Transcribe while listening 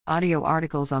Audio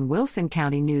articles on Wilson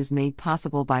County News made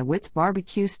possible by Witt's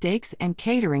Barbecue Steaks and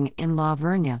Catering in La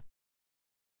Vernia.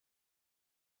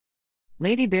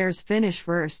 Lady Bears finish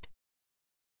first.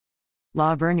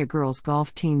 La Vernia girls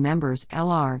golf team members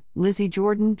L.R., Lizzie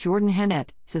Jordan, Jordan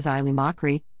Hennett, Cecilie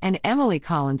Mockery, and Emily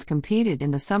Collins competed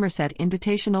in the Somerset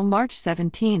Invitational March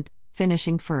 17,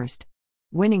 finishing first.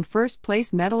 Winning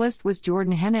first-place medalist was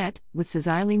Jordan Hennett, with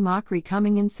Cecilie Mockery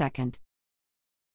coming in second.